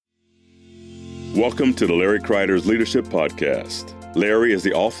Welcome to the Larry Kreider's Leadership Podcast. Larry is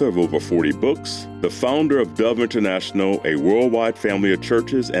the author of over 40 books, the founder of Dove International, a worldwide family of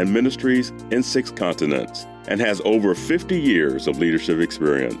churches and ministries in 6 continents, and has over 50 years of leadership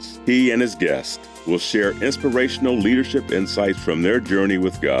experience. He and his guests will share inspirational leadership insights from their journey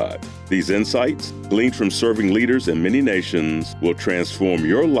with God. These insights, gleaned from serving leaders in many nations, will transform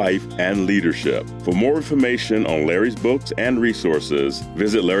your life and leadership. For more information on Larry's books and resources,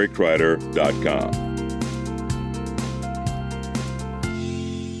 visit LarryKreider.com.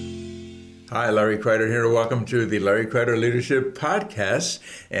 Hi, Larry Kreider here. Welcome to the Larry Kreider Leadership Podcast,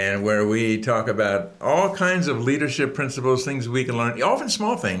 and where we talk about all kinds of leadership principles, things we can learn, often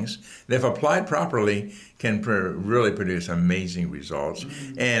small things, that if applied properly can really produce amazing results.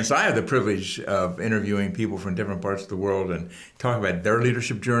 Mm-hmm. And so I have the privilege of interviewing people from different parts of the world and talk about their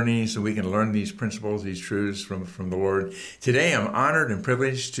leadership journey so we can learn these principles, these truths from the Lord. Today I'm honored and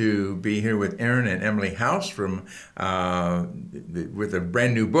privileged to be here with Aaron and Emily House from with a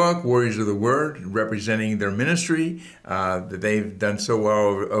brand new book, Warriors of the Word, representing their ministry that they've done so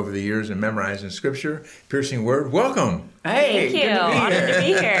well over the years and memorizing Scripture. Piercing Word, welcome. Hey, thank you. Honored to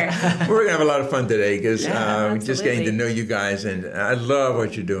be here. We're going to have a lot of fun today because just getting to know you guys, and I love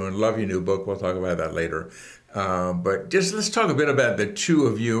what you're doing. Love your new book. We'll talk about that later. But just let's talk a bit about the two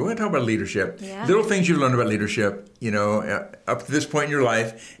of you. We're going to talk about leadership. Yeah. Little things you've learned about leadership, up to this point in your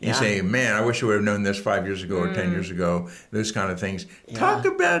life. You say, man, I wish I would have known this 5 years ago or 10 years ago. Those kind of things. Yeah. Talk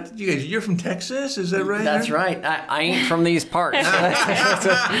about, you guys, you're from Texas, is that right? That's right. I ain't from these parts.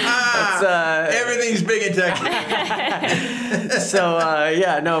 Everything's big in Texas.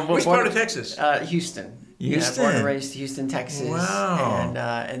 Which part of Texas? Houston. Houston. Yeah, born and raised Houston, Texas. Wow.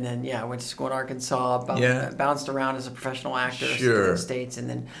 And then went to school in Arkansas, bounced around as a professional actor in the States, and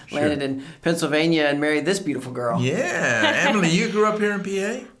then landed in Pennsylvania and married this beautiful girl. Yeah. Emily, you grew up here in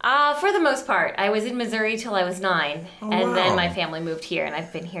PA? For the most part. I was in Missouri till I was 9, then my family moved here, and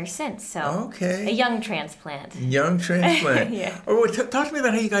I've been here since. So a young transplant. Young transplant. Yeah. Talk to me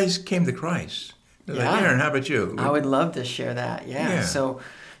about how you guys came to Christ. Aaron, how about you? I would love to share that. Yeah. So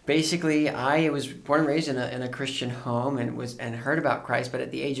basically, I was born and raised in a Christian home and heard about Christ, but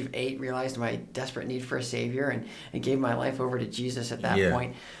at the age of 8 realized my desperate need for a Savior and gave my life over to Jesus at that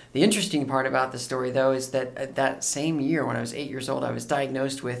point. The interesting part about the story, though, is that that same year, when I was 8 years old, I was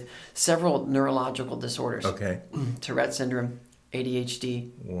diagnosed with several neurological disorders. Okay. Tourette syndrome, ADHD,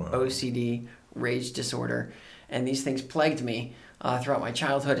 OCD, rage disorder, and these things plagued me throughout my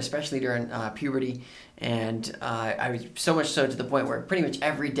childhood, especially during puberty. And I was so much so to the point where pretty much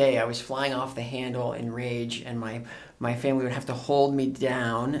every day I was flying off the handle in rage, and my family would have to hold me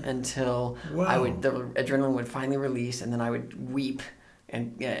down until the adrenaline would finally release, and then I would weep.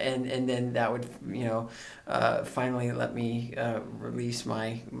 And then that would finally let me release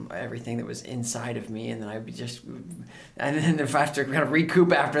my everything that was inside of me, and then I'd be and then if I have to kind of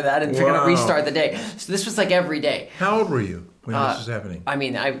recoup after that and kind of restart the day. So this was like every day. How old were you when this was happening? I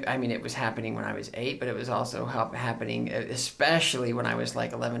mean, it was happening when I was 8, but it was also happening especially when I was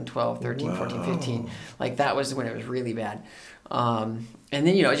like 11, 12, 13, 14, 15. Like that was when it was really bad. And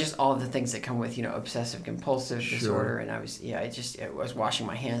then, just all of the things that come with, obsessive compulsive disorder. And I was washing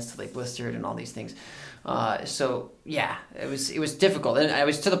my hands till they blistered and all these things. It was difficult. And I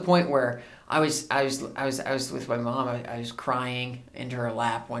was to the point where I was with my mom. I was crying into her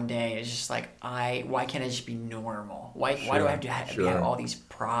lap one day. It's just like, why can't I just be normal? Why do I have to have all these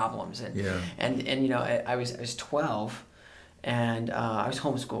problems? I was 12. And I was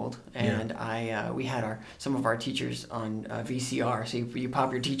homeschooled, and we had some of our teachers on VCR. So you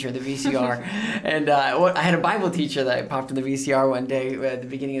pop your teacher in the VCR, and I had a Bible teacher that I popped in the VCR one day at the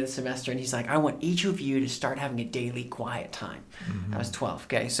beginning of the semester, and he's like, "I want each of you to start having a daily quiet time." Mm-hmm. I was 12.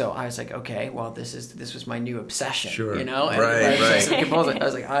 Okay, so I was like, "Okay, well this was my new obsession." Sure. And right. I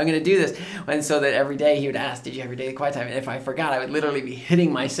was like, "I'm going to do this," and so that every day he would ask, "Did you have your daily quiet time?" And if I forgot, I would literally be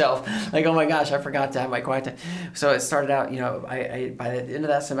hitting myself, like, "Oh my gosh, I forgot to have my quiet time." So it started out, I by the end of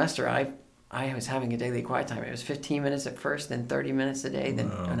that semester, I was having a daily quiet time. It was 15 minutes at first, then 30 minutes a day, then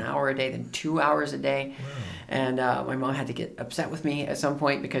an hour a day, then 2 hours a day. Wow. And my mom had to get upset with me at some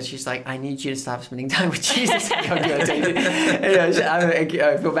point because she's like, "I need you to stop spending time with Jesus." I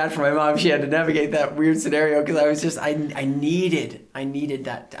feel bad for my mom. She had to navigate that weird scenario because I was just, I needed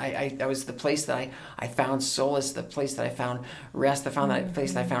that. That was the place that I found solace, the place that I found rest, that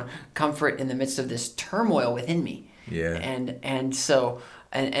place that I found comfort in the midst of this turmoil within me. Yeah. And so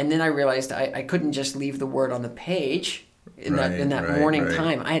and then I realized I couldn't just leave the word on the page in that morning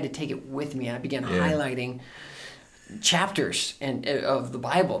time. I had to take it with me. I began highlighting chapters of the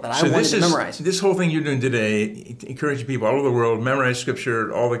Bible that I wanted to memorize. This whole thing you're doing today, encouraging people all over the world, memorize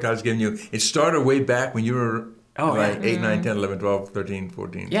Scripture, all that God's given you, it started way back when you were 8, 9, 10, 11, 12, 13,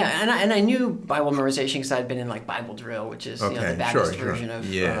 14. Yeah, and I knew Bible memorization because I'd been in like Bible drill, which is the Baptist version of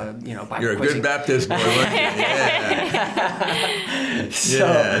Bible You're a quizzing. good Baptist boy, weren't you?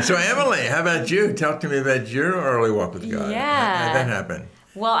 Yeah. So Emily, how about you? Talk to me about your early walk with God. Yeah. How did that happen?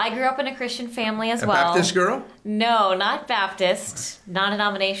 Well, I grew up in a Christian family as A well. Baptist girl? No, not Baptist.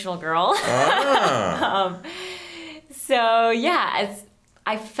 Non-denominational girl. Ah. So, yeah,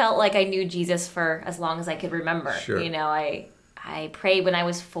 I felt like I knew Jesus for as long as I could remember. Sure. You know, I prayed when I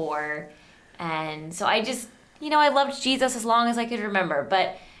was 4. And so I just, I loved Jesus as long as I could remember.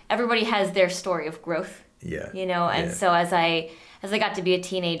 But everybody has their story of growth. Yeah. And so as I got to be a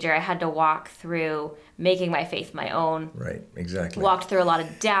teenager, I had to walk through making my faith my own. Right, exactly. Walked through a lot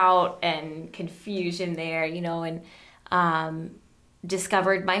of doubt and confusion there, and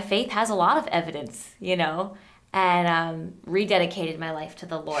discovered my faith has a lot of evidence, and rededicated my life to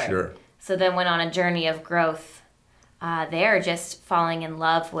the Lord. Sure. So then went on a journey of growth there, just falling in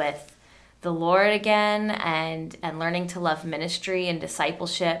love with the Lord again and learning to love ministry and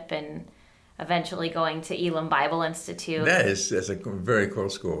discipleship and eventually going to Elam Bible Institute. That's a very cool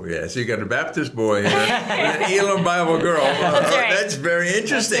school, yeah. So you got a Baptist boy here and an Elam Bible girl. That's right. That's very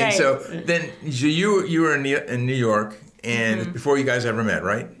interesting. That's right. So you were in New York, and before you guys ever met,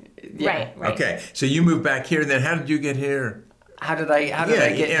 right? Yeah. Right. Okay, so you moved back here, and then how did you get here? How did I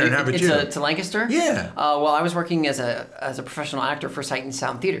get Aaron, how about you? to Lancaster? Yeah. Well, I was working as a professional actor for Sight and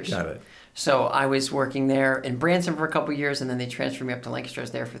Sound Theaters. Got it. So I was working there in Branson for a couple of years, and then they transferred me up to Lancaster. I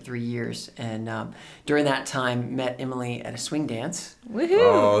was there for 3 years, and during that time, met Emily at a swing dance. Woohoo!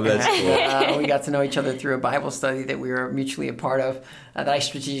 Oh, that's cool. We got to know each other through a Bible study that we were mutually a part of, that I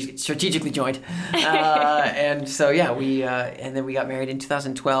strategically joined. And so, and then we got married in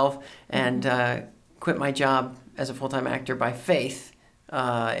 2012, and quit my job as a full-time actor by faith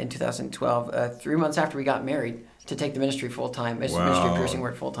in 2012, 3 months after we got married, to take the ministry full-time, as ministry of Piercing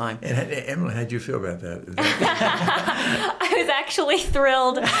Word full-time. And Emily, how'd you feel about that? I was actually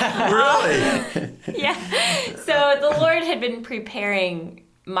thrilled. Really? Yeah. So the Lord had been preparing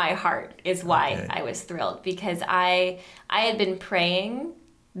my heart is why I was thrilled, because I had been praying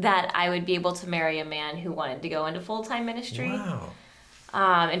that I would be able to marry a man who wanted to go into full-time ministry. Wow.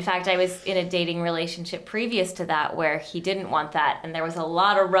 In fact, I was in a dating relationship previous to that where he didn't want that, and there was a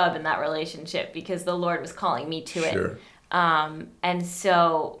lot of rub in that relationship because the Lord was calling me to it. And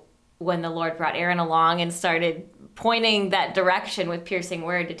so when the Lord brought Aaron along and started pointing that direction with Piercing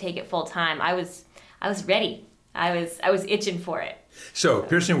Word to take it full time, I was ready. I was itching for it. So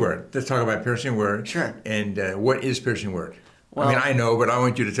Piercing Word. Let's talk about Piercing Word. Sure. And what is Piercing Word? Well, I mean, I know, but I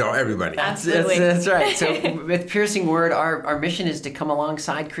want you to tell everybody. Absolutely. That's right. So with Piercing Word, our mission is to come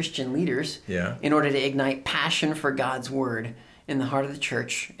alongside Christian leaders in order to ignite passion for God's Word in the heart of the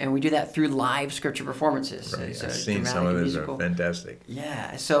church. And we do that through live scripture performances. Right. So I've seen some of those. Are fantastic.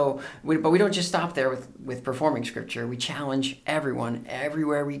 Yeah. So, but we don't just stop there with performing scripture. We challenge everyone,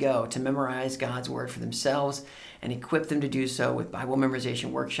 everywhere we go, to memorize God's Word for themselves and equip them to do so with Bible memorization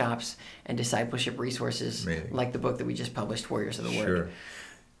workshops and discipleship resources. Amazing. Like the book that we just published, Warriors of the Word. Sure.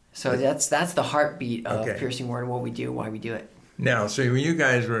 So that's the heartbeat of Piercing Word, what we do, why we do it. Now, so when you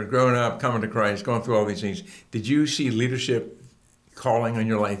guys were growing up, coming to Christ, going through all these things, did you see leadership calling on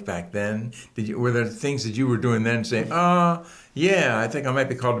your life back then? Were there things that you were doing then saying, I think I might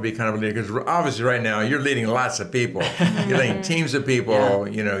be called to be kind of a leader? Because obviously right now you're leading lots of people. You're leading teams of people.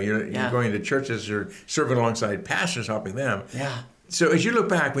 You're going to churches, you're serving alongside pastors, helping them. Yeah. So as you look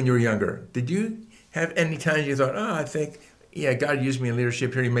back when you were younger, did you have any times you thought, I think, God used me in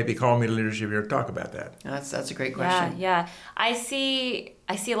leadership here. He maybe called me to leadership here. Talk about that. That's a great question. Yeah. I see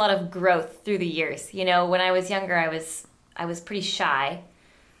a lot of growth through the years. When I was younger, I was pretty shy,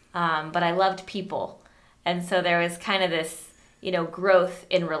 but I loved people. And so there was kind of this, growth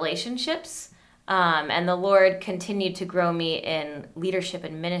in relationships. And the Lord continued to grow me in leadership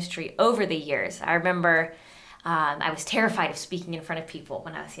and ministry over the years. I remember I was terrified of speaking in front of people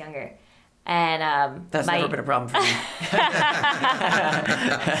when I was younger. And that's never been a problem for me.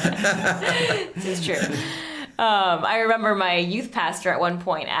 This is true. I remember my youth pastor at one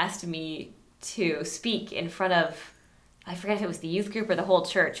point asked me to speak in front of, I forget if it was the youth group or the whole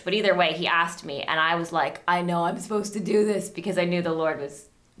church, but either way, he asked me, and I was like, I know I'm supposed to do this, because I knew the Lord was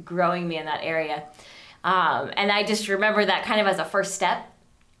growing me in that area. And I just remember that kind of as a first step,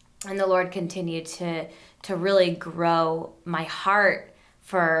 and the Lord continued to really grow my heart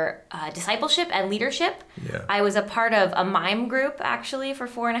for discipleship and leadership. Yeah. I was a part of a mime group, actually, for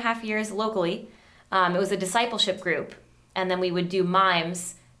 4.5 years locally. It was a discipleship group, and then we would do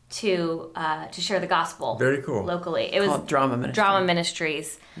mimes to share the gospel. Very cool. Locally. It was Called Drama Ministry. Drama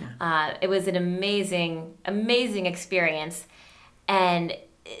Ministries. Yeah. It was an amazing experience, and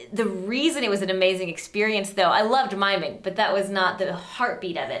the reason it was an amazing experience, though, I loved miming, but that was not the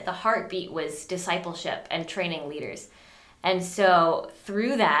heartbeat of it. The heartbeat was discipleship and training leaders. And so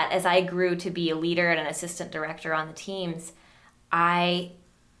through that, as I grew to be a leader and an assistant director on the teams, I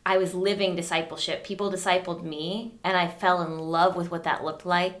was living discipleship. People discipled me, and I fell in love with what that looked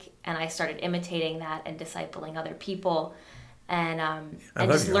like, and I started imitating that and discipling other people, and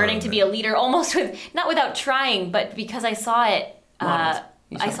just learning to be a leader, almost not without trying, but because I saw it.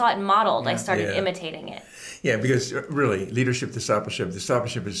 I saw it modeled. I started imitating it. Yeah, because really, discipleship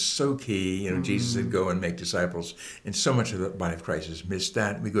is so key. Jesus said, "Go and make disciples," and so much of the body of Christ has missed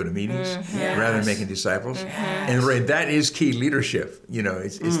that. We go to meetings rather than making disciples, and right, that is key leadership.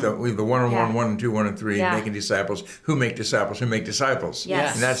 It's the 1-on-1, 1-on-2, 1-on-3, making disciples who make disciples,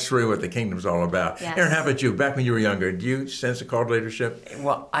 Yes. and that's really what the kingdom's all about. Yes. Aaron, how about you? Back when you were younger, do you sense a call to leadership?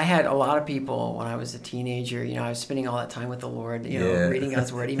 Well, I had a lot of people when I was a teenager. I was spending all that time with the Lord. Reading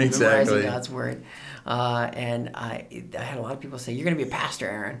God's word, even memorizing God's word. And I had a lot of people say, "You're going to be a pastor,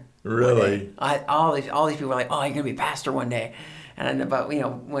 Aaron." Really? All these people were like, "Oh, you're going to be a pastor one day." And about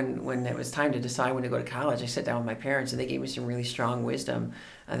when it was time to decide when to go to college, I sat down with my parents and they gave me some really strong wisdom.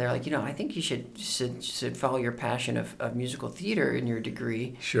 And they're like, I think you should follow your passion of musical theater in your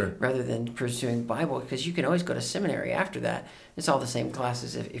degree, rather than pursuing Bible, because you can always go to seminary after that. It's all the same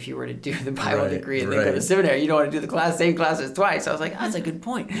classes if you were to do the Bible degree and then go to seminary. You don't want to do the same classes twice. I was like, that's a good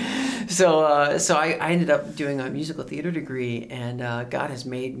point. So I ended up doing a musical theater degree, and God has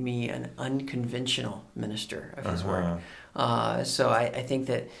made me an unconventional minister of His word. So I think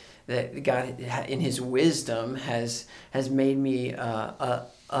that God, in His wisdom, has made me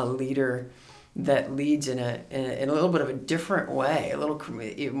a leader that leads in a little bit of a different way.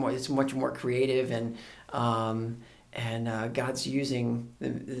 It's much more creative, and God's using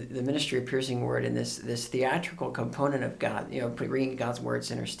the ministry of Piercing Word in this theatrical component of God, bringing God's word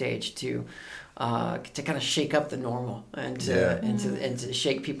center stage to kind of shake up the normal and to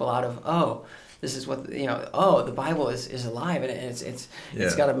shake people out of this is what the Bible is alive, and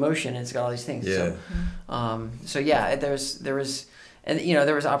it's got emotion, and it's got all these things. Yeah.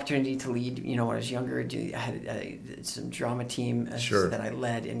 There was opportunity to lead. When I was younger, I had some drama team that I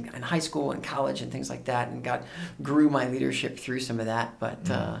led in high school and college and things like that, and grew my leadership through some of that.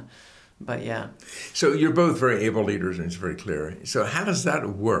 But yeah. So you're both very able leaders, and it's very clear. So how does that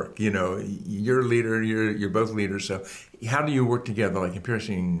work? You're a leader, you're both leaders. So how do you work together? Like in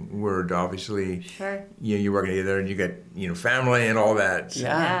Piercing Word, obviously, you work together, and you get family and all that. So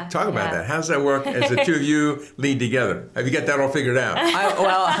talk about that. How does that work as the two of you lead together? Have you got that all figured out?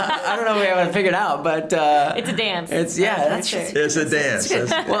 I don't know if we have it figured out, but it's a dance. It's a dance.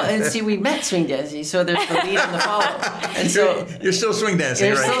 Well, and see, we met swing dancing, so there's the lead and the follow. And so you're still swing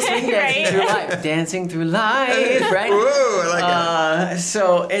dancing, right? You're still swing dancing through life, dancing through life, right? Whoa, I like that.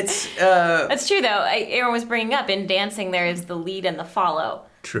 So it's that's true, though. Aaron was bringing up in dancing, there is the lead and the follow.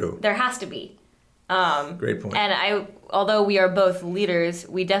 True. There has to be. Great point. And although we are both leaders,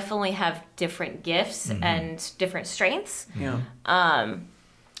 we definitely have different gifts and different strengths. Yeah.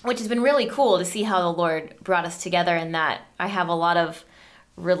 Which has been really cool to see how the Lord brought us together in that. I have a lot of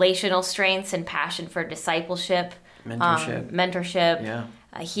relational strengths and passion for discipleship, mentorship. Yeah.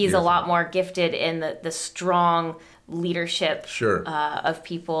 He's a lot more gifted in the strong leadership of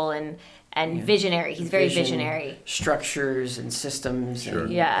people and visionary. He's very visionary. Structures and systems.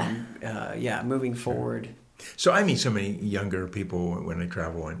 And, moving forward. So I meet so many younger people when I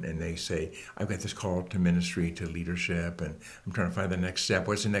travel, and they say, I've got this call to ministry, to leadership, and I'm trying to find the next step.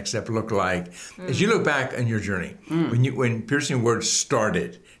 What's the next step look like? As you look back on your journey, when Piercing Word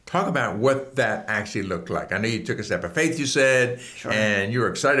started, talk about what that actually looked like. I know you took a step of faith, you said, and you were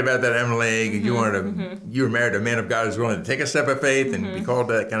excited about that, Emily. You were married to a man of God who's willing to take a step of faith and be called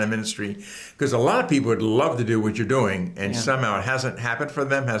to that kind of ministry. Because a lot of people would love to do what you're doing, and somehow it hasn't happened for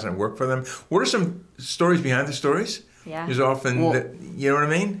them, hasn't worked for them. What are some stories behind the stories? Yeah. There's often, you know what I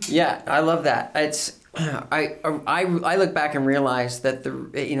mean? Yeah, I love that. It's I look back and realize that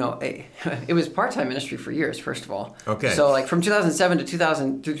it was part-time ministry for years. First of all, okay. So like from 2007 to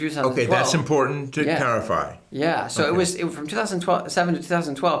 2012. Okay, that's important to clarify. Yeah, so it was from 2007 to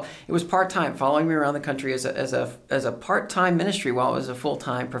 2012. It was part-time, following me around the country as a part-time ministry while I was a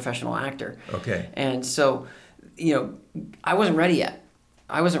full-time professional actor. Okay, and so I wasn't ready yet.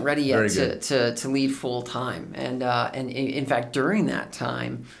 to lead full time, and in fact during that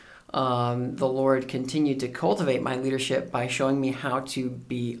time, the Lord continued to cultivate my leadership by showing me how to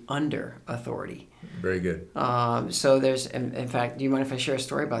be under authority. Very good. So there's, in fact, do you mind if I share a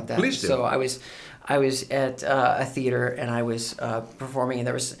story about that? Please do. So I was at a theater and I was performing, and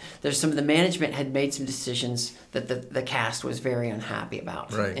there's some of the management had made some decisions that the cast was very unhappy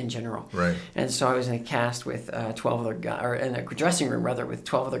about in general. Right. And so I was in a cast with 12 other guys, or in a dressing room rather, with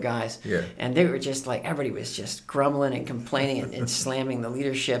 12 other guys. Yeah. And they were just like, everybody was just grumbling and complaining and slamming the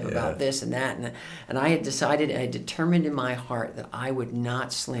leadership about this and that. And I had decided, and I determined in my heart that I would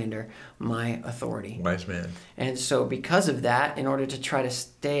not slander my authority. Wise man. And so because of that, in order to try to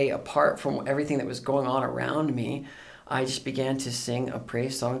stay apart from everything that was going on around me, I just began to sing a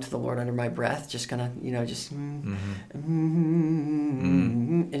praise song to the Lord under my breath, just kind of, and just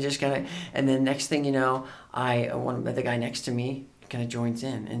kind of, and then next thing you know, the guy next to me kind of joins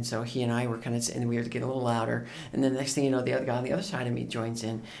in, and so he and I were kind of, and we were getting a little louder, and then next thing you know, the other guy on the other side of me joins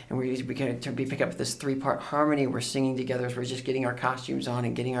in, and we kind of pick up this 3-part harmony. We're singing together as we're just getting our costumes on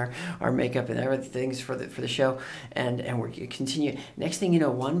and getting our makeup and everything for the show, and we're continue. Next thing you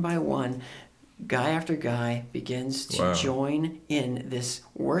know, one by one, guy after guy begins to join in this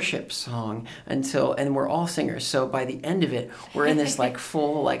worship song and we're all singers. So by the end of it, we're in this like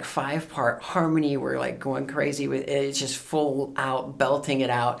full 5-part harmony. We're like going crazy with it. It's just full out belting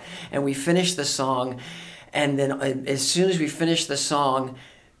it out. And we finish the song. And then as soon as we finish the song,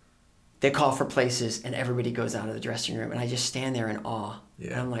 they call for places and everybody goes out of the dressing room. And I just stand there in awe.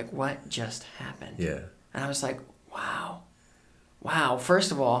 Yeah. And I'm like, what just happened? Yeah. And I was like, wow.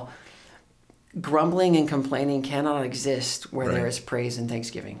 First of all, grumbling and complaining cannot exist where there is praise and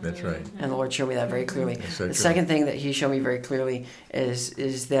thanksgiving. That's right. And the Lord showed me that very clearly. So the second thing that he showed me very clearly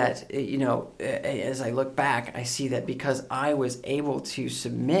is that, as I look back, I see that because I was able to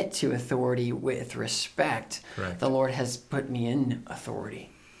submit to authority with respect, the Lord has put me in authority.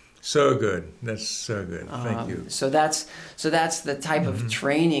 So good. That's so good. Thank you. So that's the type of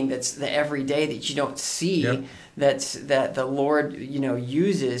training that's the everyday that you don't see. That the Lord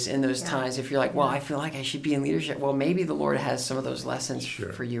uses in those times. If you're like, well, I feel like I should be in leadership. Well, maybe the Lord has some of those lessons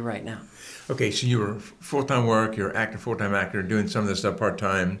for you right now. Okay, so you were full-time work. You're full-time actor, doing some of this stuff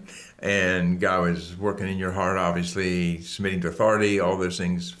part-time, and God was working in your heart. Obviously, submitting to authority, all those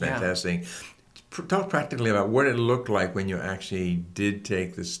things. Fantastic. Talk practically about what it looked like when you actually did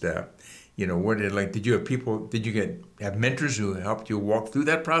take the step. What did it like? Did you have people? Did you have mentors who helped you walk through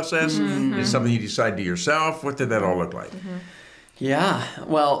that process? Mm-hmm. Is it something you decided to yourself? What did that all look like? Mm-hmm. Yeah,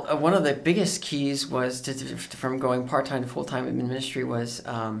 well, one of the biggest keys was from going part-time to full-time in ministry was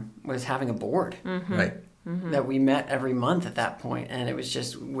having a board. Mm-hmm. Right. Mm-hmm. That we met every month at that point, and it was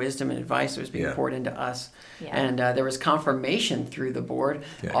just wisdom and advice that was being poured into us. Yeah. And there was confirmation through the board,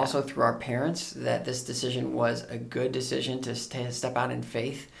 also through our parents, that this decision was a good decision to step out in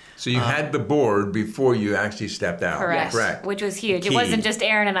faith. So you had the board before you actually stepped out. Correct. Which was huge. It wasn't just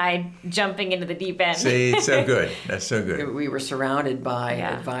Aaron and I jumping into the deep end. See, it's so good. That's so good. We were surrounded by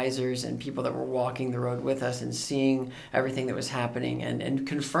advisors and people that were walking the road with us and seeing everything that was happening and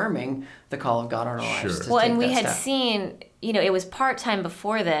confirming the call of God on our lives. Well, and we had seen, it was part-time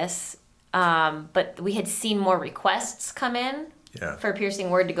before this, but we had seen more requests come in for Piercing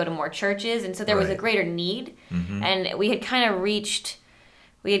Word to go to more churches. And so there was a greater need. Mm-hmm. And we had kind of reached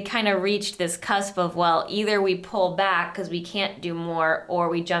this cusp of, well, either we pull back because we can't do more, or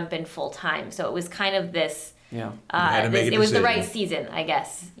we jump in full time. So it was kind of this. Yeah. It was the right season, I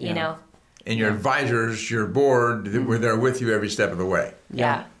guess. You know. And your advisors, your board, were there with you every step of the way.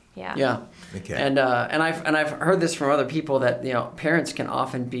 Yeah. Okay. And I've heard this from other people that parents can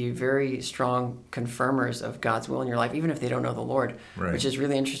often be very strong confirmers of God's will in your life, even if they don't know the Lord, which is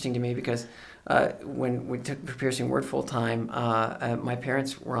really interesting to me because. When we took Piercing Word full time, my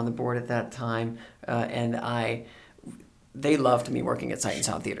parents were on the board at that time, and they loved me working at Sight and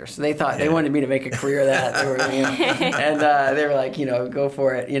Sound Theater. So they thought they wanted me to make a career of that. They were, and they were like, go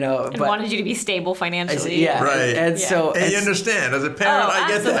for it, And wanted you to be stable financially. Right. And so, and you understand, as a parent, I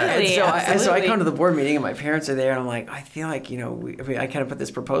get that. And so I come to the board meeting, and my parents are there, and I'm like, I feel like, I kind of put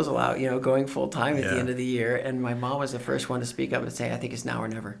this proposal out, going full time at the end of the year, and my mom was the first one to speak up and say, I think it's now or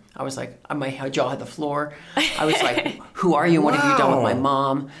never. I was like, my jaw hit the floor. I was like, who are you? What have you done with my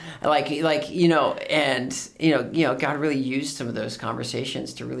mom? God really used some of those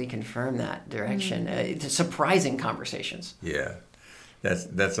conversations to really confirm that direction. Surprising conversations. Yeah,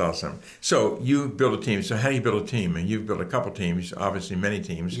 that's awesome. So you build a team. So how do you build a team? And you've built a couple teams, obviously many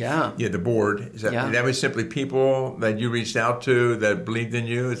teams. Yeah. You had the board. That was simply people that you reached out to that believed in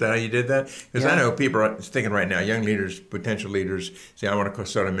you? Is that how you did that? Because I know people are thinking right now, young leaders, potential leaders, say, I want to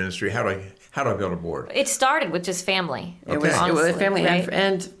start a ministry. How How do I build a board? It started with just family. It was honestly, family right?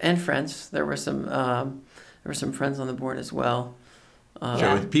 and friends. There were some friends on the board as well.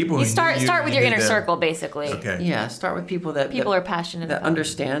 So with people You who start knew with your knew inner them. circle, basically. Okay. Yeah, start with people that Are passionate that about.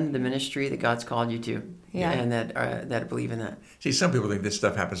 understand the ministry that God's called you to, Yeah. and that believe in that. See, some people think this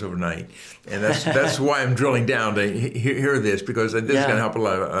stuff happens overnight, and that's why I'm drilling down to hear this, because this is going to help a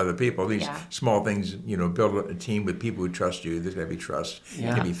lot of other people. These small things, build a team with people who trust you. There's got to be trust.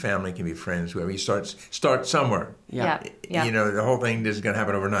 Yeah. It can be family, it can be friends, whoever. You start somewhere. Yeah. The whole thing isn't going to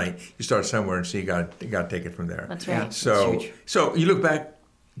happen overnight. You start somewhere, and so you got to take it from there. That's right. So, That's huge. so you look back.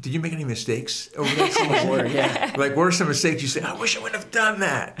 Did you make any mistakes over that Board, yeah. Like, what are some mistakes you say, I wish I wouldn't have done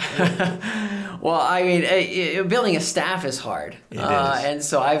that? Well, I mean, building a staff is hard, It is. and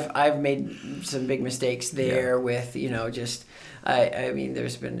so I've made some big mistakes there with just. I mean,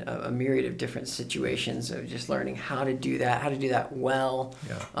 there's been a myriad of different situations of just learning how to do that well,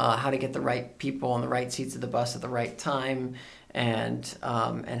 how to get the right people on the right seats of the bus at the right time, and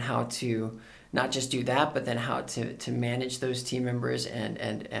how to not just do that, but then how to manage those team members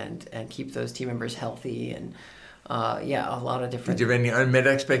and keep those team members healthy and a lot of different. Did you have any unmet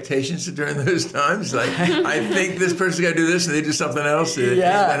expectations during those times? Like, I think this person's got to do this, and they do something else. Did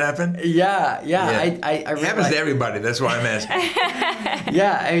that happen? Yeah. I It happens to everybody. That's why I'm asking.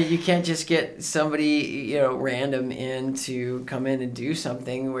 Yeah, I mean, you can't just get somebody, random in to come in and do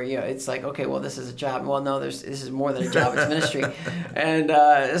something where, it's like, okay, well, this is a job. Well, no, this is more than a job. It's ministry.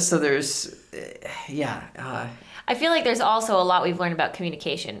 And so there's, I feel like there's also a lot we've learned about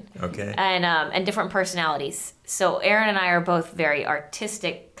communication. Okay. And different personalities. So Aaron and I are both very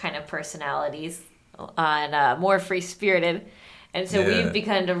artistic kind of personalities and more free-spirited. And so we've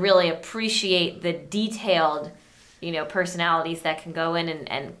begun to really appreciate the detailed, personalities that can go in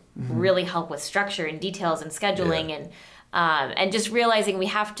and really help with structure and details and scheduling and just realizing we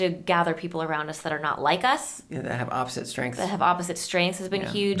have to gather people around us that are not like us. that have opposite strengths. That have opposite strengths has been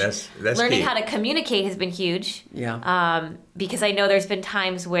huge. That's Learning key. how to communicate has been huge. Yeah. Because I know there's been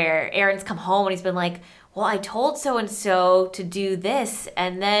times where Aaron's come home and he's been like, well, I told so-and-so to do this,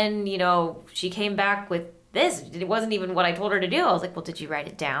 and then, she came back with this. It wasn't even what I told her to do. I was like, well, did you write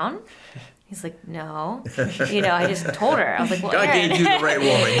it down? He's like, no. I just told her. I was like, well, God Aaron. gave you the right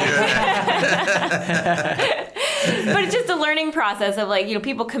woman. But it's just a learning process of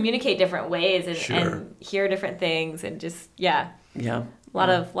people communicate different ways and, Sure. and hear different things and just, Yeah. a lot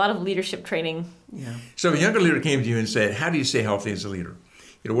of leadership training. Yeah. So if a younger leader came to you and said, how do you stay healthy as a leader?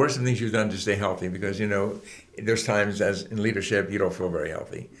 What are some things you've done to stay healthy? Because, there's times as in leadership, you don't feel very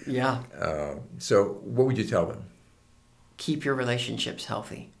healthy. Yeah. So what would you tell them? Keep your relationships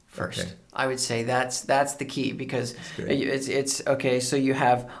healthy first. Okay. I would say that's the key, because good. it's okay. So you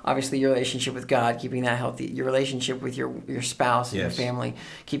have obviously your relationship with God, keeping that healthy. Your relationship with your spouse and your family,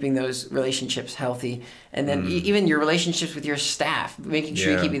 keeping those relationships healthy, and then even your relationships with your staff, making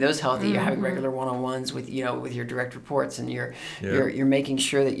sure you're keeping those healthy. You're having regular one-on-ones with with your direct reports, and you're making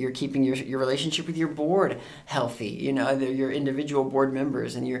sure that you're keeping your relationship with your board healthy. Your individual board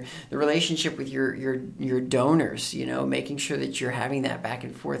members, and the relationship with your donors. Making sure that you're having that back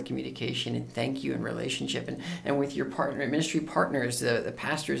and forth communication and thank you and relationship, and with your ministry partners, the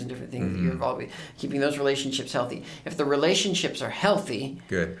pastors and different things that you're involved with, keeping those relationships healthy. If the relationships are healthy,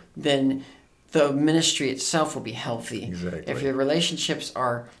 Good. then the ministry itself will be healthy. Exactly. If your relationships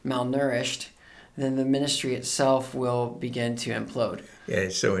are malnourished, then the ministry itself will begin to implode. Yeah,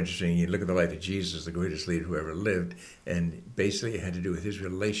 it's so interesting. You look at the life of Jesus, the greatest leader who ever lived, and basically it had to do with his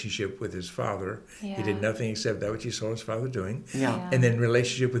relationship with his Father. Yeah. He did nothing except that which he saw his Father doing. Yeah. And then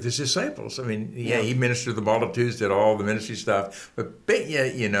relationship with his disciples. I mean, he ministered to the multitudes, did all the ministry stuff, but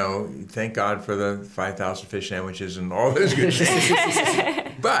thank God for the 5,000 fish sandwiches and all those good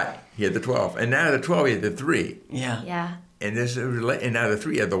things. But he had the 12, and now the 12 he had the 3. Yeah. Yeah. And and out of the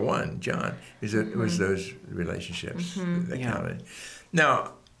 3 you had the 1, John. It was those relationships that counted.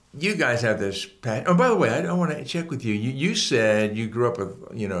 Now, you guys have this passion. Oh, by the way, I want to check with you. You said you grew up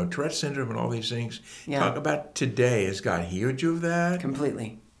with, Tourette syndrome and all these things. Yeah. Talk about today. Has God healed you of that?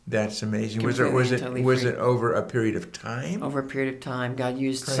 Completely. That's amazing. Completely, Was totally it free. over a period of time? Over a period of time, God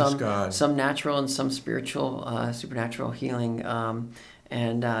used Praise God. some natural and some spiritual, supernatural healing.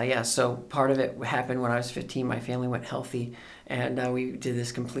 So part of it happened when I was 15. My family went healthy, and we did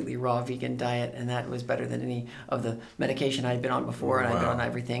this completely raw vegan diet, and that was better than any of the medication I had been on before. And I'd been on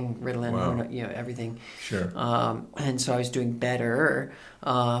everything, Ritalin, everything. Sure. And so I was doing better.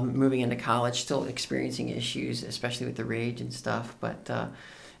 Moving into college, still experiencing issues, especially with the rage and stuff, but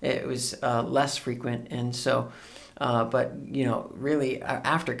it was less frequent, and so. But really,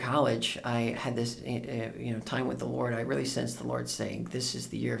 after college, I had this, time with the Lord. I really sensed the Lord saying, "This is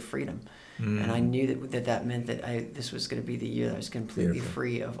the year of freedom," And I knew that meant that this was going to be the year that I was completely Beautiful.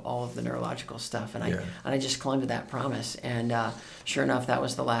 free of all of the neurological stuff. And Yeah. I just clung to that promise. And sure enough, that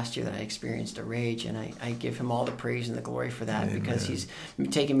was the last year that I experienced a rage. And I give him all the praise and the glory for that, because he's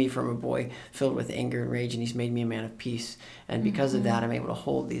taken me from a boy filled with anger and rage, and he's made me a man of peace. And because of that, I'm able to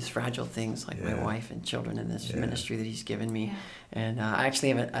hold these fragile things like my wife and children in this ministry that he's given me. And I actually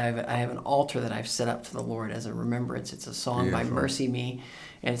have an altar that I've set up to the Lord as a remembrance. It's a song by Mercy Me.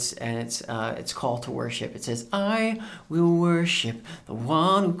 It's call to worship. It says, "I will worship the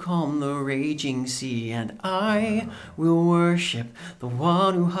one who calmed the raging sea, and I will worship the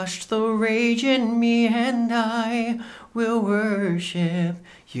one who hushed the rage in me, and I will worship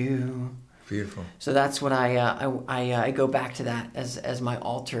you." Beautiful. So that's what I go back to that as my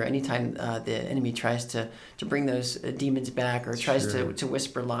altar. Anytime the enemy tries to bring those demons back, or tries to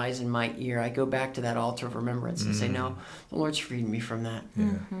whisper lies in my ear, I go back to that altar of remembrance and say, no, the Lord's freed me from that.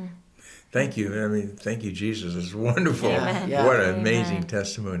 Yeah. Thank you. I mean, thank you, Jesus. It's wonderful. Yeah. What an amazing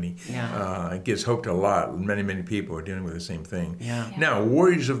testimony. Yeah. It gives hope to a lot. Many, many people are dealing with the same thing. Yeah. Now,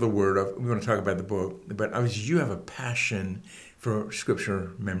 Warriors of the Word, we want to talk about the book, but you have a passion for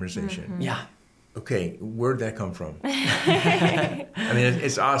scripture memorization. Yeah. Okay, where'd that come from? I mean,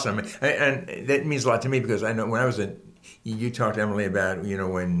 it's awesome. And that means a lot to me, because I know when I was you talked to Emily about,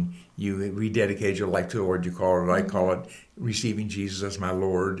 when you rededicated your life to the Lord, I call it receiving Jesus as my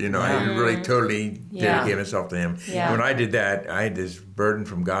Lord. I really totally dedicated myself to him. Yeah. When I did that, I had this burden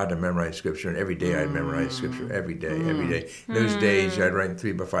from God to memorize Scripture, and every day I'd memorize Scripture, every day. Those days I'd write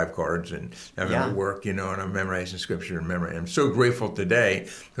 3x5 cards, and I'm at work, and I'm memorizing Scripture and I'm so grateful today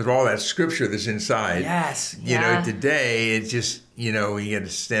because of all that Scripture that's inside. Yes. Today it's just, you get to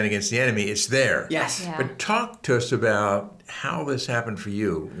stand against the enemy. It's there. Yes. Yeah. But talk to us about how this happened for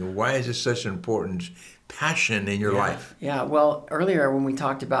you. Why is this such an important passion in your life? Yeah, well, earlier when we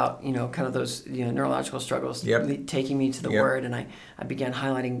talked about, kind of those, neurological struggles taking me to the Word, and I began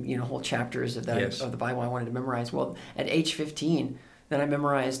highlighting, whole chapters of that of the Bible I wanted to memorize. Well, at age 15, then I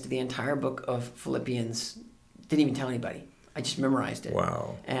memorized the entire book of Philippians. Didn't even tell anybody. I just memorized it.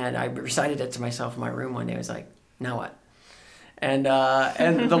 Wow. And I recited it to myself in my room one day. I was like, now what? And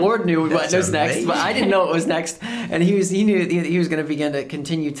the Lord knew what was next, but I didn't know what was next. And he knew he was going to begin to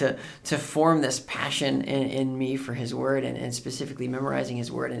continue to form this passion in me for His Word, and specifically memorizing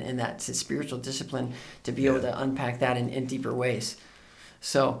His Word, and that spiritual discipline to be able to unpack that in deeper ways.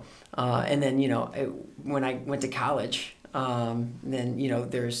 So, and then when I went to college, then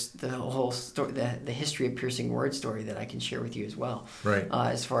there's the whole story, the history of Piercing Word story that I can share with you as well. Right.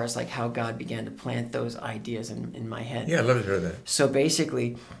 As far as like how God began to plant those ideas in my head. Yeah, I'd love to hear that. So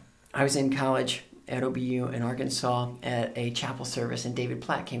basically, I was in college at OBU in Arkansas at a chapel service, and David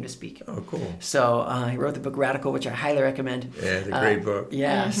Platt came to speak. Oh, cool. So he wrote the book Radical, which I highly recommend. Yeah, it's a great book.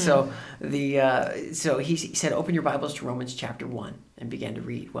 Yeah. So so he said, open your Bibles to Romans chapter 1, and began to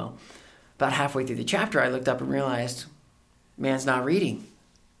read. Well, about halfway through the chapter, I looked up and realized, man's not reading.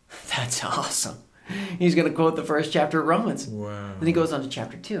 That's awesome. He's going to quote the first chapter of Romans. Wow. Then he goes on to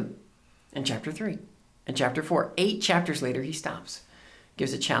chapter 2 and chapter 3 and chapter 4. 8 chapters later, he stops.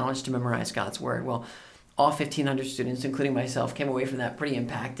 Gives a challenge to memorize God's Word. Well, all 1,500 students, including myself, came away from that pretty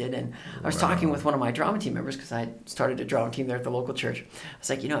impacted. And I was talking with one of my drama team members, because I started a drama team there at the local church. I was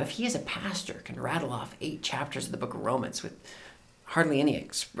like, if he as a pastor can rattle off 8 chapters of the book of Romans with hardly any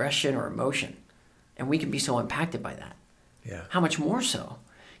expression or emotion, and we can be so impacted by that, how much more so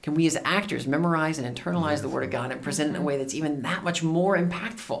can we as actors memorize and internalize the Word of God and present it in a way that's even that much more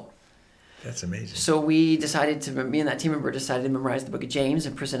impactful? That's amazing. So me and that team member decided to memorize the book of James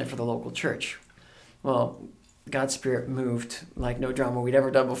and present it for the local church. Well, God's Spirit moved like no drama we'd ever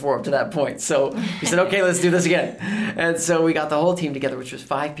done before up to that point. So we said, okay, let's do this again. And so we got the whole team together, which was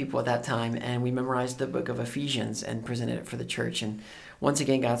 5 people at that time, and we memorized the book of Ephesians and presented it for the church. And once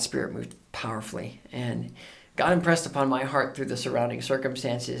again, God's Spirit moved powerfully. And God impressed upon my heart through the surrounding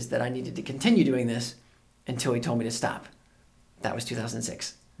circumstances that I needed to continue doing this until He told me to stop. That was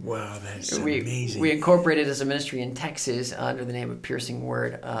 2006. Wow, that's amazing. We incorporated as a ministry in Texas under the name of Piercing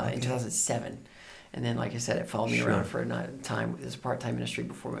Word in 2007. And then, like I said, it followed me around for a time as a part-time ministry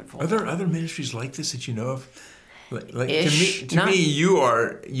before we went full-time. Are there other ministries like this that you know of? Ish, to me, you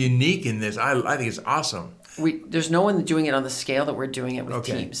are unique in this. I think it's awesome. There's no one doing it on the scale that we're doing it with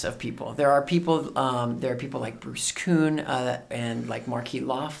teams of people. There are people like Bruce Kuhn and like Marquis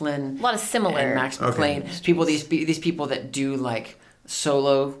Laughlin. A lot of similar. And Max McLean. These people that do like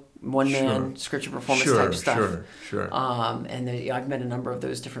solo one-man scripture performance type stuff. Sure. And I've met a number of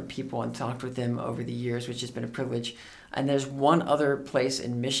those different people and talked with them over the years, which has been a privilege. And there's one other place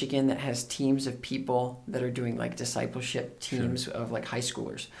in Michigan that has teams of people that are doing like discipleship teams of like high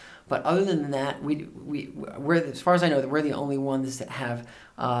schoolers. But other than that, we're, as far as I know, we're the only ones that have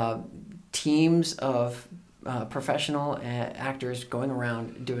teams of professional actors going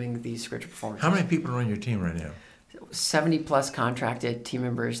around doing these scripture performances. How many people are on your team right now? 70 plus contracted team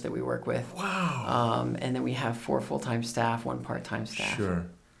members that we work with. Wow. And then we have 4 full-time staff, 1 part-time staff.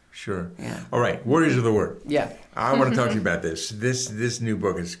 Sure. Yeah. All right, Warriors of the Word. Yeah. I want to talk to you about this. This new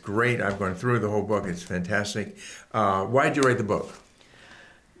book is great. I've gone through the whole book. It's fantastic. Why did you write the book?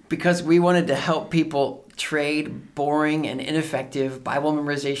 Because we wanted to help people trade boring and ineffective Bible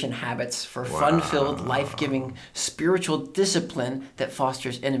memorization habits for fun-filled, life-giving spiritual discipline that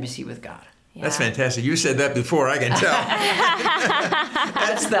fosters intimacy with God. Yeah. That's fantastic. You said that before, I can tell.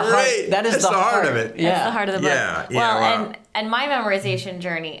 That's the heart. That is That's the heart of it. Yeah. That's the heart of the book. Yeah, Well, wow. and my memorization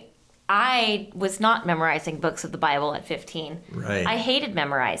journey, I was not memorizing books of the Bible at 15. Right. I hated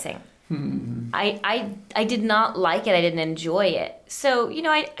memorizing. I did not like it. I didn't enjoy it. So,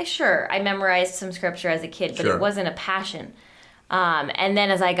 I memorized some scripture as a kid, but Sure. it wasn't a passion. And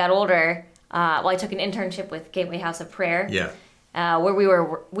then as I got older, I took an internship with Gateway House of Prayer. Yeah. Where we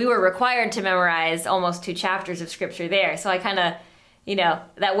were required to memorize almost 2 chapters of scripture there. So I kind of,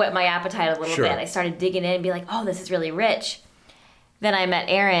 that whet my appetite a little Sure. bit. I started digging in and be like, oh, this is really rich. Then I met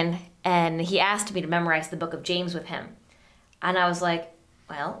Aaron, and he asked me to memorize the book of James with him. And I was like,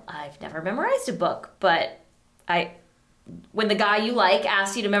 well, I've never memorized a book, but when the guy you like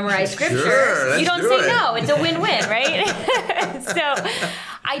asks you to memorize scripture, Sure, you don't let's say do it. no. It's a win-win, right? So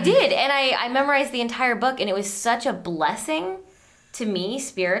I did, and I memorized the entire book, and it was such a blessing to me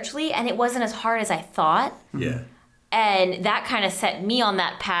spiritually, and it wasn't as hard as I thought. Yeah. And that kind of set me on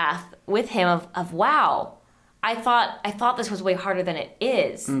that path with him of wow, I thought this was way harder than it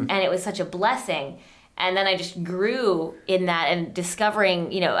is, and it was such a blessing. And then I just grew in that and discovering,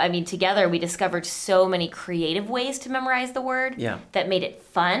 together we discovered so many creative ways to memorize the word that made it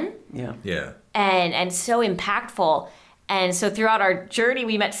fun Yeah. and so impactful. And so throughout our journey,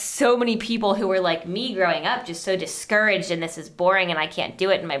 we met so many people who were like me growing up, just so discouraged, and this is boring and I can't do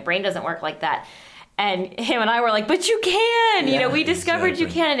it and my brain doesn't work like that. And him and I were like, but you can, we discovered you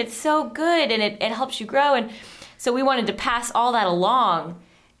can, and it's so good, and it helps you grow. And so we wanted to pass all that along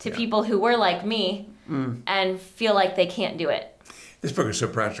to people who were like me and feel like they can't do it. This book is so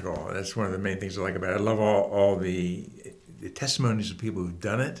practical. That's one of the main things I like about it. I love all the testimonies of people who've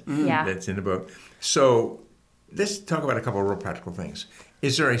done it. Yeah. That's in the book. So let's talk about a couple of real practical things.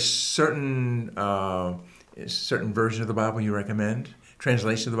 Is there a certain version of the Bible you recommend?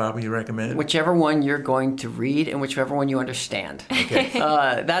 Translation of the Bible you recommend? Whichever one you're going to read and whichever one you understand. Okay.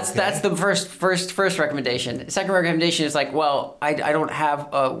 That's the first recommendation. Second recommendation is like, well, I don't have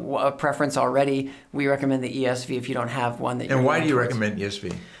a preference already. We recommend the ESV if you don't have one that. And why do you recommend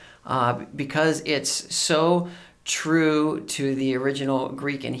ESV? Because it's so true to the original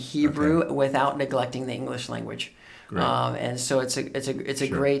Greek and Hebrew without neglecting the English language. Great. And so it's a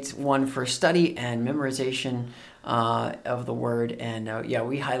great one for study and memorization of the word. And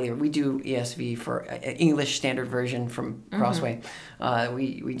we do ESV for English Standard Version from Crossway.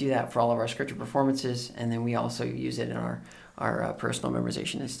 We do that for all of our scripture performances, and then we also use it in our personal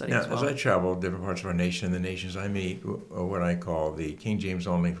memorization and study as well. As I travel different parts of our nation and the nations I meet are what I call the King James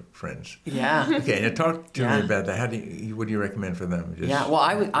only friends. Yeah. Okay, now talk to me about that. What do you recommend for them? Well,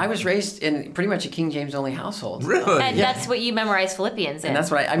 I was raised in pretty much a King James only household. Really? And that's what you memorized Philippians in. And that's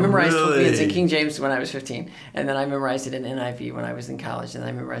what I memorized Really? Philippians in King James when I was 15, and then I memorized it in NIV when I was in college, and then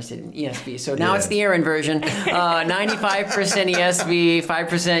I memorized it in ESV. So now it's the Aaron version, 95% ESV,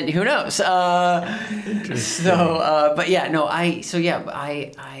 5% who knows.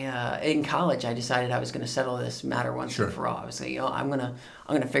 I in college I decided I was going to settle this matter once and for all. I was like, I'm gonna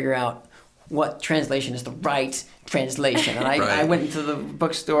figure out what translation is the right translation. And I went into the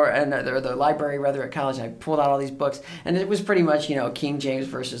bookstore or the library rather at college, and I pulled out all these books, and it was pretty much King James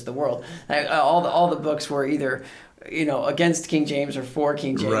versus the world. All the books were either against King James or for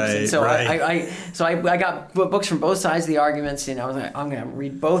King James. Right, and so right. I got books from both sides of the arguments, and I was like, I'm going to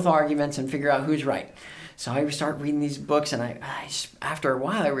read both arguments and figure out who's right. So I start reading these books, and I after a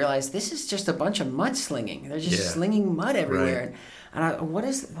while I realized this is just a bunch of mudslinging. They're just slinging mud everywhere. Right. And what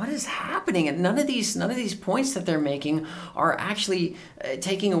is happening? And none of these points that they're making are actually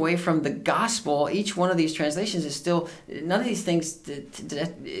taking away from the gospel. Each one of these translations is still, none of these things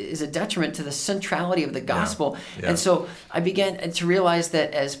is a detriment to the centrality of the gospel. Yeah. And so I began to realize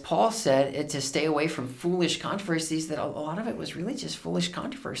that, as Paul said, to stay away from foolish controversies, that a lot of it was really just foolish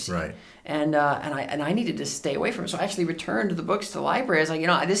controversy. Right. And I needed to stay away from it. So I actually returned the books to the library. I was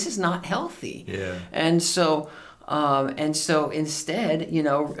like, this is not healthy. Yeah. And so And so instead,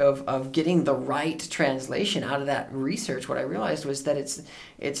 of getting the right translation out of that research, what I realized was that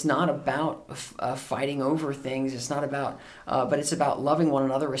it's not about fighting over things. It's not about, but it's about loving one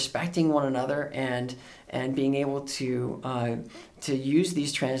another, respecting one another, and being able to use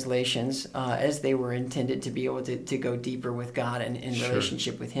these translations as they were intended to be able to go deeper with God and in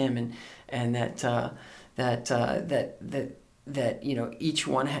relationship with Him, and that each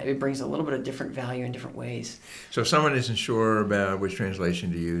one it brings a little bit of different value in different ways. So if someone isn't sure about which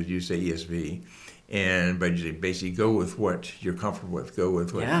translation to use, you say ESV. But you basically go with what you're comfortable with. Go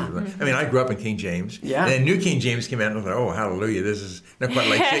with what. Yeah. I mean, I grew up in King James. Yeah. And then New King James came out, and I thought, oh, hallelujah! This is not quite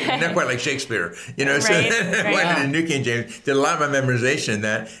like Shakespeare. So I went into New King James, did a lot of my memorization in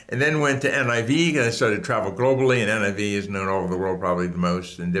that, and then went to NIV. I started to travel globally, and NIV is known all over the world, probably the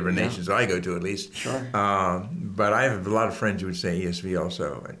most in different nations I go to, at least. Sure. But I have a lot of friends who would say ESV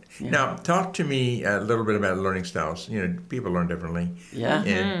also. Now, talk to me a little bit about learning styles. People learn differently. Yeah.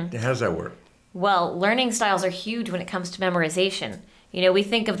 And how does that work? Well, learning styles are huge when it comes to memorization. We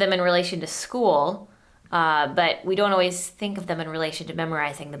think of them in relation to school, but we don't always think of them in relation to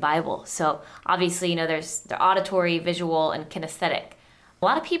memorizing the Bible. So obviously, there's the auditory, visual, and kinesthetic. A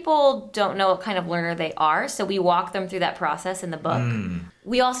lot of people don't know what kind of learner they are, so we walk them through that process in the book.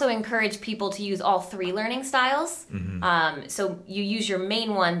 We also encourage people to use all three learning styles. So you use your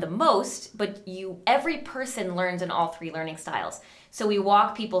main one the most, but every person learns in all three learning styles. So we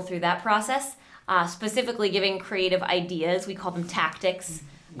walk people through that process, specifically giving creative ideas. We call them tactics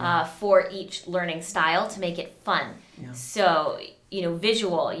for each learning style to make it fun. Yeah. So,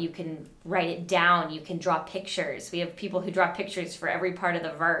 visual, you can write it down. You can draw pictures. We have people who draw pictures for every part of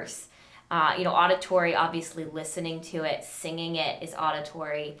the verse. Auditory, obviously listening to it, singing it is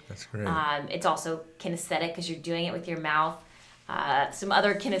auditory. That's great. It's also kinesthetic because you're doing it with your mouth. Some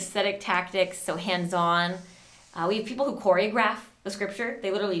other kinesthetic tactics, so hands-on. We have people who choreograph the scripture.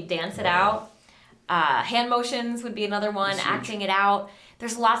 They literally dance it out. Hand motions would be another one, acting it out.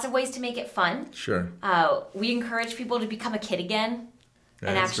 There's lots of ways to make it fun. Sure. We encourage people to become a kid again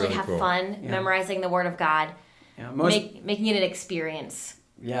and That's actually really have cool. fun memorizing the Word of God, Yeah. making it an experience.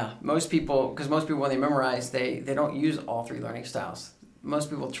 Yeah, most people when they memorize, they don't use all three learning styles.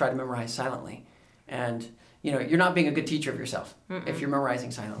 Most people try to memorize silently, and you're not being a good teacher of yourself if you're memorizing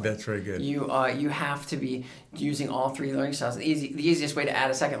silently. That's very good. You have to be using all three learning styles. The easiest way to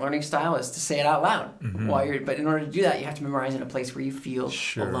add a second learning style is to say it out loud but in order to do that, you have to memorize in a place where you feel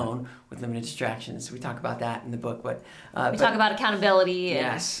alone with limited distractions. We talk about that in the book, but we talk about accountability and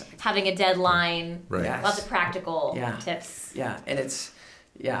yes, having a deadline. Right. Yes. Lots of practical tips. Yeah, and it's.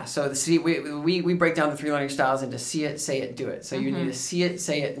 Yeah, so we break down the three learning styles into see it, say it, do it. So you need to see it,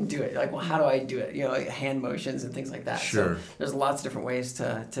 say it, and do it. Like, well, how do I do it? Like hand motions and things like that. Sure. So there's lots of different ways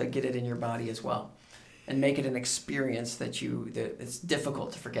to get it in your body as well, and make it an experience that it's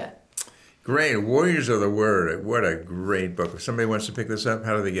difficult to forget. Great. Warriors of the Word. What a great book. If somebody wants to pick this up,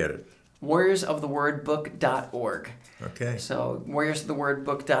 how do they get it? warriorsofthewordbook.org. Okay. So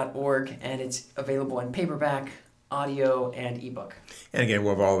warriorsofthewordbook.org, and it's available in paperback, audio, and ebook. And again,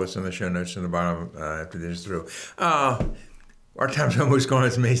 we'll have all this in the show notes in the bottom after this is through. Our time's almost gone.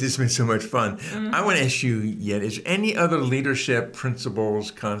 It's amazing. It's been so much fun. I want to ask you yet, is there any other leadership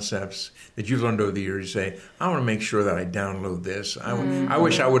principles, concepts that you've learned over the years? You say, I want to make sure that I download this. I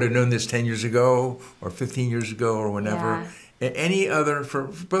wish I would have known this 10 years ago or 15 years ago or whenever. Yeah. Any other, for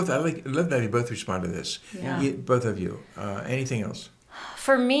both, I'd love that you both respond to this. Yeah. Both of you. Anything else?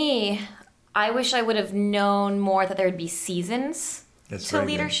 For me, I wish I would have known more that there would be seasons to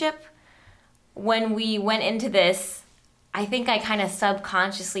leadership. When we went into this, I think I kind of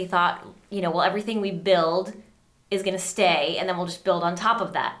subconsciously thought, everything we build is going to stay, and then we'll just build on top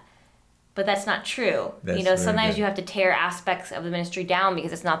of that. But that's not true. Sometimes you have to tear aspects of the ministry down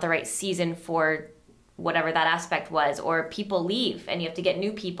because it's not the right season for whatever that aspect was, or people leave and you have to get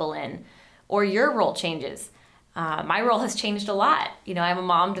new people in, or your role changes. My role has changed a lot. I'm a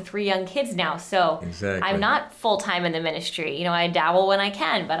mom to 3 young kids now, so exactly. I'm not full-time in the ministry. I dabble when I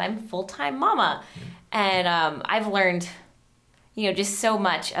can, but I'm full-time mama. And I've learned, just so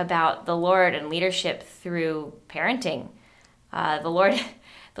much about the Lord and leadership through parenting. The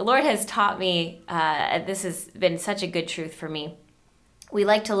Lord has taught me, this has been such a good truth for me. We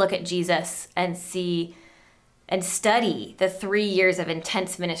like to look at Jesus and see and study the 3 years of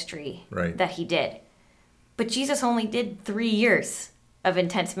intense ministry that he did. But Jesus only did 3 years of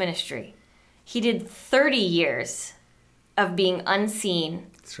intense ministry. He did 30 years of being unseen,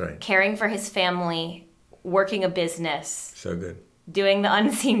 that's right, caring for his family, working a business. So good. Doing the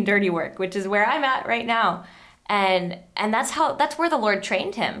unseen dirty work, which is where I'm at right now. And that's where the Lord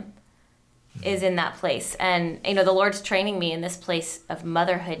trained him. is in that place. And, the Lord's training me in this place of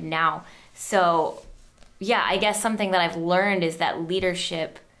motherhood now. So, yeah, I guess something that I've learned is that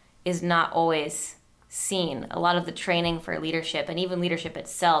leadership is not always seen. A lot of the training for leadership and even leadership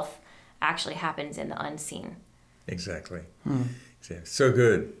itself actually happens in the unseen. Exactly. So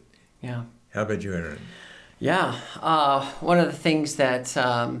good. Yeah. How about you, Aaron? Yeah. One of the things that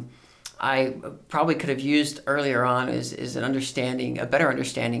I probably could have used earlier on is a better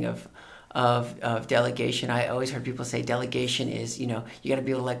understanding of delegation. I always heard people say delegation is, you got to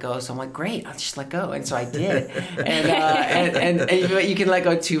be able to let go. So I'm like, great, I'll just let go. And so I did. and you can let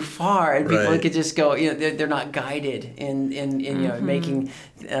go too far, and people could just go, they're not guided in making.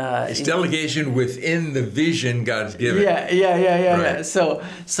 It's delegation within the vision God's given. Yeah. So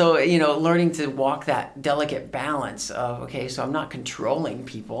learning to walk that delicate balance of, okay, so I'm not controlling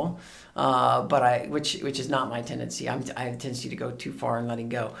people. Which is not my tendency. I have a tendency to go too far and letting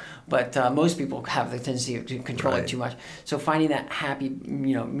go. But most people have the tendency to control it too much. So finding that happy,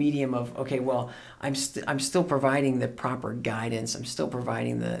 medium of, okay, well, I'm still providing the proper guidance. I'm still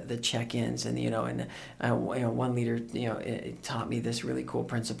providing the check-ins, and one leader it taught me this really cool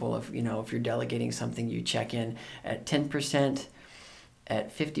principle of if you're delegating something, you check in at 10%,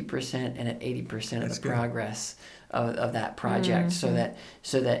 at 50%, and at 80% of the progress of that project, so that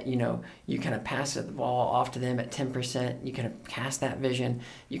you kind of pass the ball off to them at 10%. You kind of cast that vision.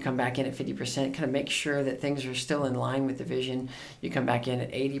 You come back in at 50%. Kind of make sure that things are still in line with the vision. You come back in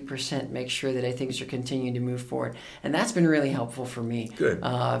at 80%. Make sure that things are continuing to move forward, and that's been really helpful for me. Good.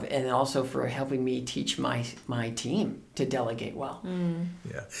 And also for helping me teach my team to delegate well.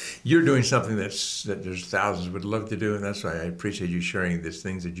 Yeah, you're doing something that there's thousands would love to do, and that's why I appreciate you sharing these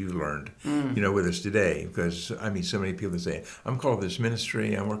things that you learned, with us today. Because I mean, so many people that say, "I'm called to this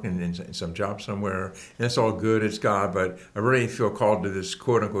ministry. I'm working in some job somewhere, and it's all good. It's God, but I really feel called to this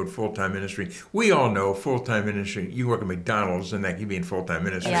quote unquote full-time ministry." We all know full-time ministry. You work at McDonald's, and that can be in full-time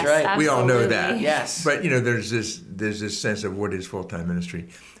ministry. Yes, right. We all know that. Yes. But there's this sense of what is full-time ministry.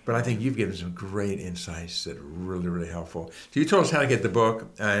 But I think you've given some great insights that are really, really helpful. So you told us how to get the book,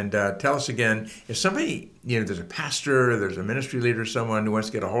 and tell us again, if somebody, there's a pastor, there's a ministry leader, someone who wants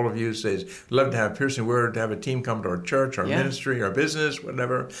to get a hold of you, says, love to have Piercing Word, to have a team come to our church, our ministry, our business,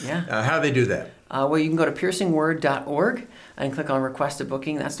 whatever. Yeah. How do they do that? Well, you can go to piercingword.org and click on Request a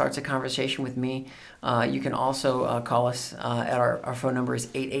Booking. That starts a conversation with me. You can also call us at our phone number is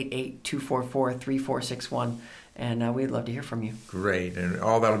 888-244-3461. And we'd love to hear from you. Great. And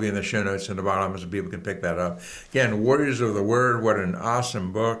all that'll be in the show notes in the bottom so people can pick that up. Again, Warriors of the Word, what an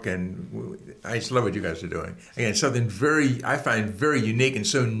awesome book. And I just love what you guys are doing. Again, something I find very unique and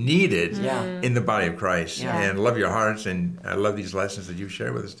so needed in the body of Christ. Yeah. And love your hearts. And I love these lessons that you've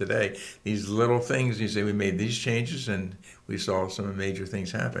shared with us today. These little things, you say we made these changes and we saw some major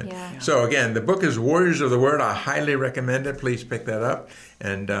things happen. Yeah. So again, the book is Warriors of the Word. I highly recommend it. Please pick that up.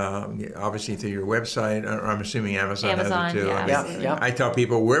 And obviously through your website, or I'm assuming Amazon has it too. Yeah. I tell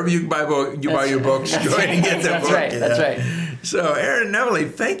people, wherever you buy your books, go ahead and get that book. That's right. So Aaron and Emily,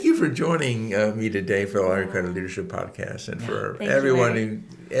 thank you for joining me today for the Larry Credit Leadership Podcast. And for everyone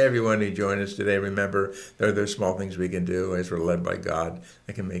who joined us today, remember, there are those small things we can do as we're led by God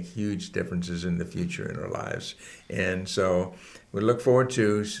that can make huge differences in the future in our lives. And so we look forward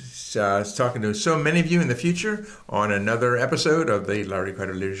to talking to so many of you in the future on another episode of the Larry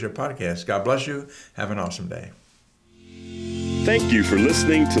Credit Leadership Podcast. God bless you. Have an awesome day. Thank you for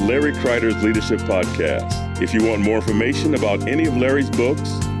listening to Larry Kreider's Leadership Podcast. If you want more information about any of Larry's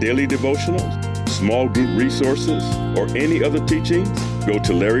books, daily devotionals, small group resources, or any other teachings, go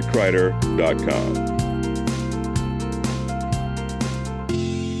to LarryKreider.com.